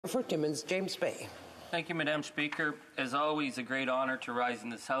For Timmins, James Bay. Thank you, Madam Speaker. As always, a great honor to rise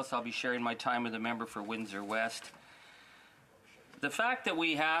in this House. I'll be sharing my time with the member for Windsor West. The fact that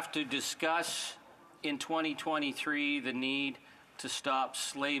we have to discuss in 2023 the need to stop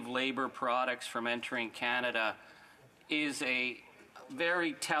slave labor products from entering Canada is a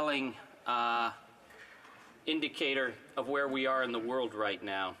very telling indicator of where we are in the world right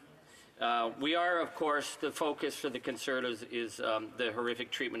now. We are, of course, the focus for the Conservatives is the horrific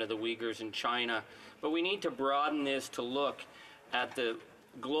treatment of the Uyghurs in China, but we need to broaden this to look at the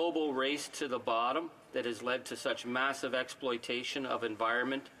global race to the bottom that has led to such massive exploitation of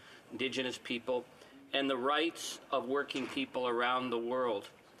environment, Indigenous people, and the rights of working people around the world.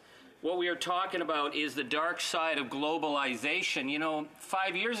 What we are talking about is the dark side of globalization. You know,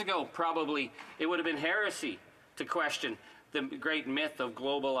 5 years ago, probably, it would have been heresy to question the great myth of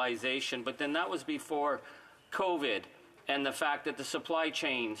globalization, but then that was before COVID and the fact that the supply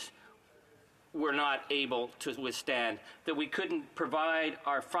chains were not able to withstand, that we couldn't provide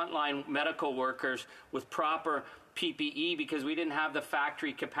our frontline medical workers with proper PPE because we didn't have the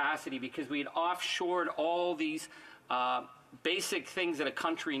factory capacity, because we had offshored all these basic things that a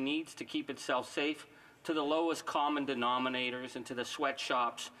country needs to keep itself safe to the lowest common denominators and to the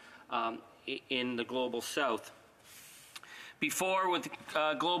sweatshops in the global south. Before, with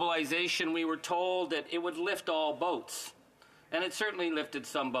globalization, we were told that it would lift all boats. And it certainly lifted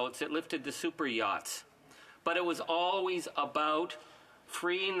some boats. It lifted the super yachts. But it was always about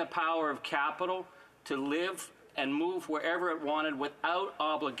freeing the power of capital to live and move wherever it wanted without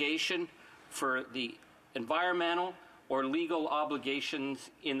obligation for the environmental or legal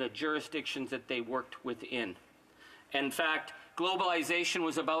obligations in the jurisdictions that they worked within. In fact, globalization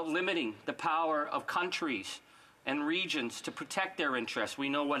was about limiting the power of countries and regions to protect their interests. We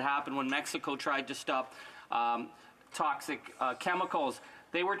know what happened when Mexico tried to stop toxic chemicals.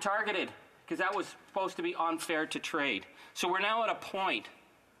 They were targeted because that was supposed to be unfair to trade. So we're now at a point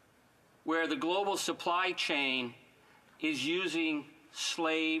where the global supply chain is using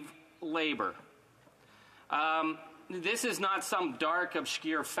slave labor. This is not some dark,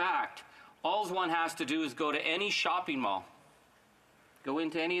 obscure fact. All one has to do is go to any shopping mall, go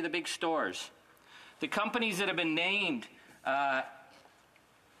into any of the big stores. The companies that have been named and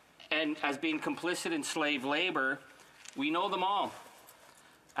as being complicit in slave labor, we know them all.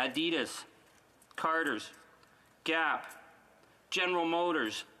 Adidas, Carter's, Gap, General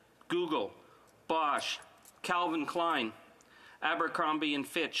Motors, Google, Bosch, Calvin Klein, Abercrombie and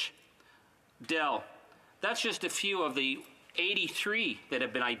Fitch, Dell. That's just a few of the 83 that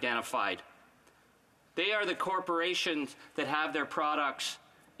have been identified. They are the corporations that have their products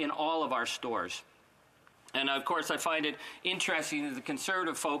in all of our stores. And of course, I find it interesting that the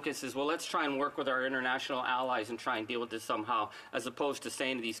Conservative focus is, well, let's try and work with our international allies and try and deal with this somehow, as opposed to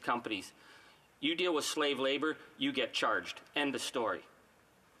saying to these companies, you deal with slave labor, you get charged. End of story.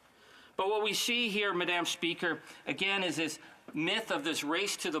 But what we see here, Madam Speaker, again, is this myth of this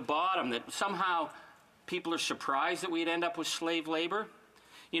race to the bottom, that somehow people are surprised that we'd end up with slave labor.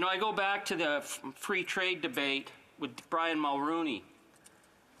 You know, I go back to the free trade debate with Brian Mulroney.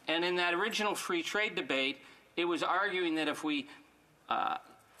 And in that original free trade debate, it was arguing that if we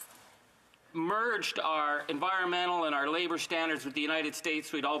merged our environmental and our labor standards with the United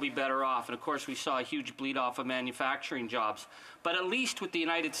States, we'd all be better off. And of course, we saw a huge bleed off of manufacturing jobs. But at least with the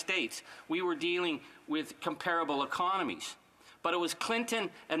United States, we were dealing with comparable economies. But it was Clinton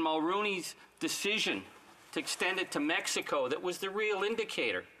and Mulroney's decision to extend it to Mexico that was the real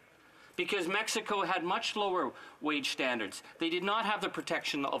indicator. Because Mexico had much lower wage standards. They did not have the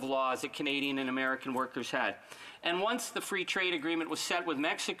protection of laws that Canadian and American workers had. And once the free trade agreement was set with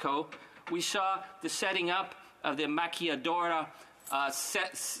Mexico, we saw the setting up of the maquiladora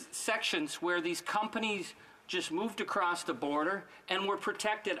sections where these companies just moved across the border and were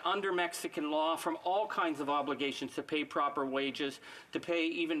protected under Mexican law from all kinds of obligations to pay proper wages, to pay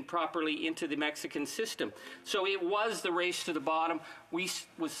even properly into the Mexican system. So it was the race to the bottom. Was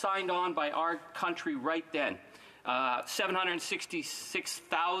signed on by our country right then.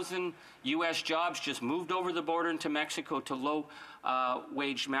 766,000 U.S. jobs just moved over the border into Mexico to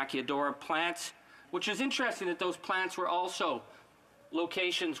low-wage maquiladora plants, which is interesting that those plants were also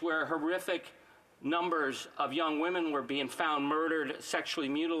locations where horrific numbers of young women were being found murdered, sexually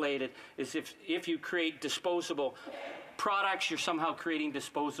mutilated. Is if you create disposable products, you're somehow creating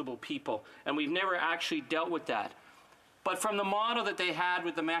disposable people. And we've never actually dealt with that. But from the model that they had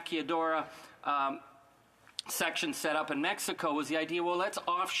with the maquiladora section set up in Mexico was the idea, well, let's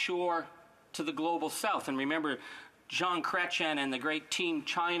offshore to the global south. And remember, Jean Chrétien and the great Team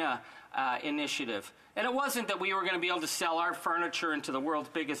China initiative. And it wasn't that we were going to be able to sell our furniture into the world's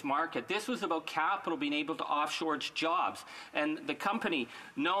biggest market. This was about capital being able to offshore its jobs. And the company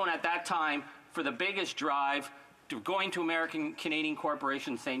known at that time for the biggest drive to going to American Canadian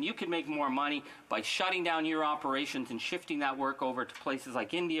corporations saying you could make more money by shutting down your operations and shifting that work over to places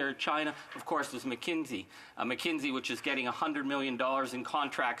like India or China, of course, was McKinsey. McKinsey, which is getting $100 million in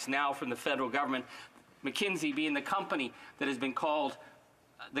contracts now from the federal government. McKinsey being the company that has been called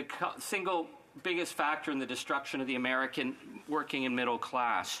the single biggest factor in the destruction of the American working and middle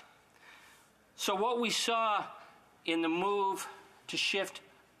class. So what we saw in the move to shift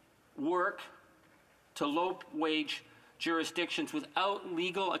work to low-wage jurisdictions without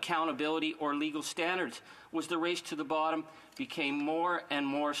legal accountability or legal standards was the race to the bottom became more and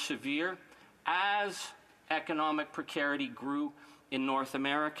more severe as economic precarity grew in North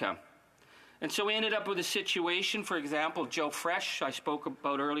America. And so we ended up with a situation, for example, Joe Fresh, I spoke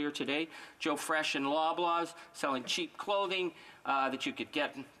about earlier today, Joe Fresh and Loblaws selling cheap clothing that you could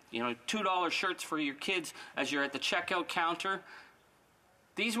get, $2 shirts for your kids as you're at the checkout counter.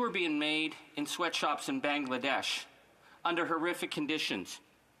 These were being made in sweatshops in Bangladesh under horrific conditions.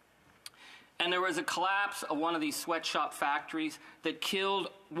 And there was a collapse of one of these sweatshop factories that killed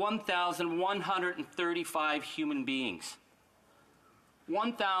 1,135 human beings.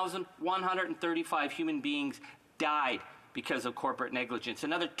 1,135 human beings died because of corporate negligence.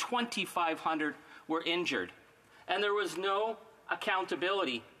 Another 2,500 were injured. And there was no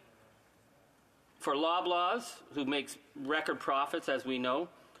accountability for Loblaws, who makes record profits, as we know,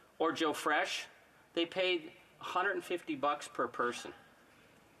 or Joe Fresh. They paid $150 per person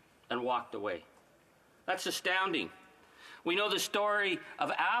and walked away. That's astounding. We know the story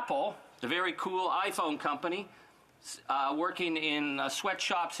of Apple, the very cool iPhone company, working in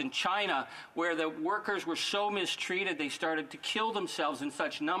sweatshops in China, where the workers were so mistreated they started to kill themselves in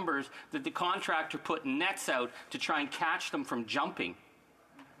such numbers that the contractor put nets out to try and catch them from jumping.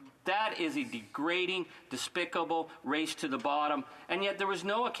 That is a degrading, despicable race to the bottom, and yet there was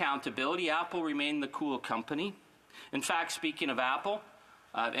no accountability. Apple remained the cool company. In fact, speaking of Apple,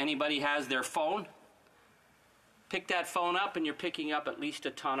 if anybody has their phone, pick that phone up and you're picking up at least a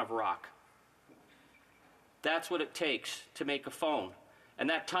ton of rock. That's what it takes to make a phone. And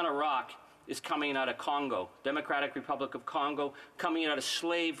that ton of rock is coming out of Congo, Democratic Republic of Congo, coming out of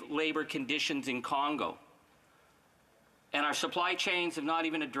slave labor conditions in Congo. And our supply chains have not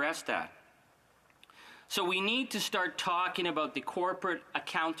even addressed that. So we need to start talking about the corporate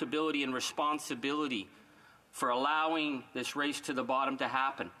accountability and responsibility for allowing this race to the bottom to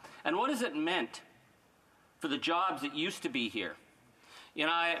happen. And what has it meant for the jobs that used to be here?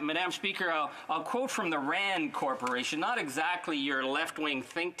 Madam Speaker, I'll quote from the RAND Corporation, not exactly your left-wing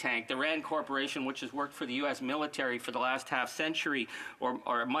think tank, the RAND Corporation, which has worked for the U.S. military for the last half century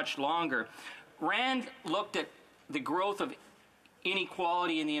or much longer. RAND looked at the growth of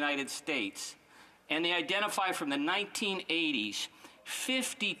inequality in the United States, and they identify from the 1980s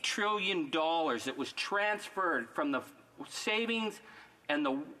 $50 trillion that was transferred from the savings and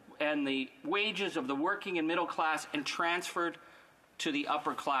the wages of the working and middle class and transferred to the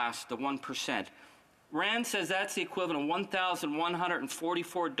upper class, the 1%. RAND says that's the equivalent of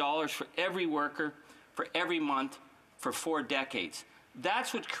 $1,144 for every worker for every month for 4 decades.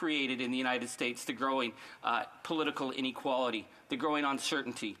 That's what created in the United States the growing political inequality, the growing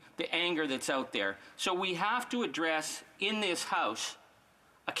uncertainty, the anger that's out there. So we have to address in this House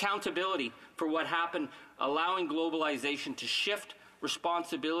accountability for what happened, allowing globalization to shift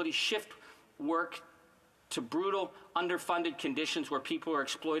responsibility, shift work to brutal, underfunded conditions where people are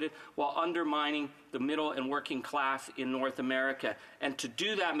exploited while undermining the middle and working class in North America. And to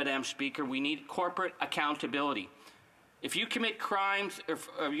do that, Madam Speaker, we need corporate accountability. If you commit crimes, if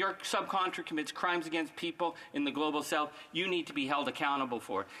your subcontractor commits crimes against people in the Global South, you need to be held accountable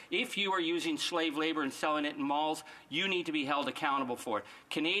for it. If you are using slave labor and selling it in malls, you need to be held accountable for it.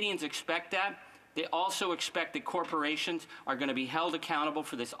 Canadians expect that. They also expect that corporations are going to be held accountable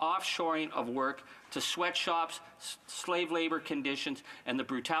for this offshoring of work to sweatshops, slave labor conditions, and the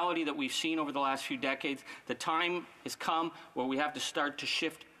brutality that we've seen over the last few decades. The time has come where we have to start to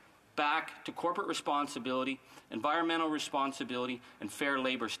shift back to corporate responsibility, environmental responsibility, and fair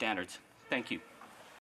labor standards. Thank you.